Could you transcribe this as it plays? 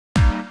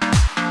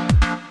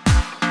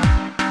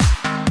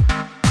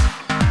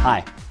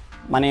Hi,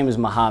 my name is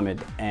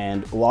Mohammed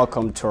and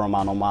welcome to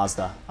Romano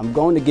Mazda. I'm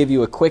going to give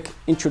you a quick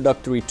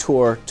introductory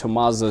tour to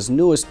Mazda's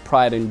newest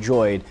pride and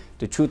joy,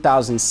 the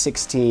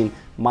 2016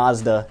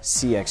 Mazda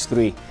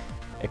CX-3.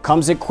 It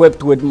comes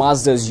equipped with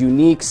Mazda's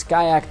unique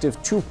Skyactiv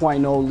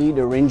 2.0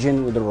 liter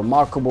engine with a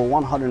remarkable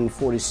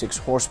 146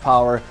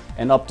 horsepower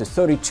and up to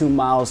 32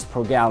 miles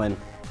per gallon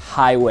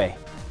highway.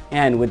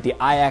 And with the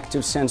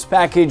iActive Sense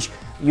package,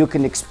 you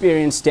can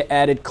experience the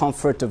added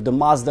comfort of the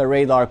Mazda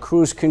Radar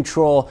cruise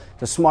control,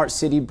 the smart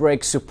city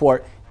brake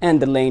support,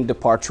 and the lane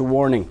departure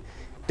warning.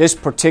 This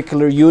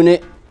particular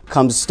unit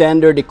comes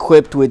standard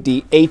equipped with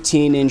the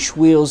 18-inch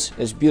wheels,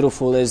 as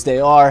beautiful as they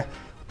are,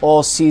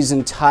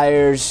 all-season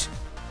tires,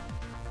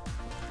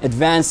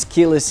 advanced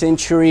keyless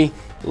entry,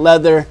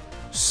 leather,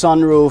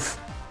 sunroof,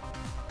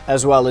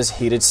 as well as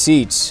heated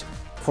seats.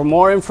 For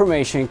more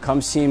information,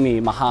 come see me,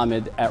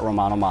 Mohammed, at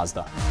Romano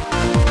Mazda.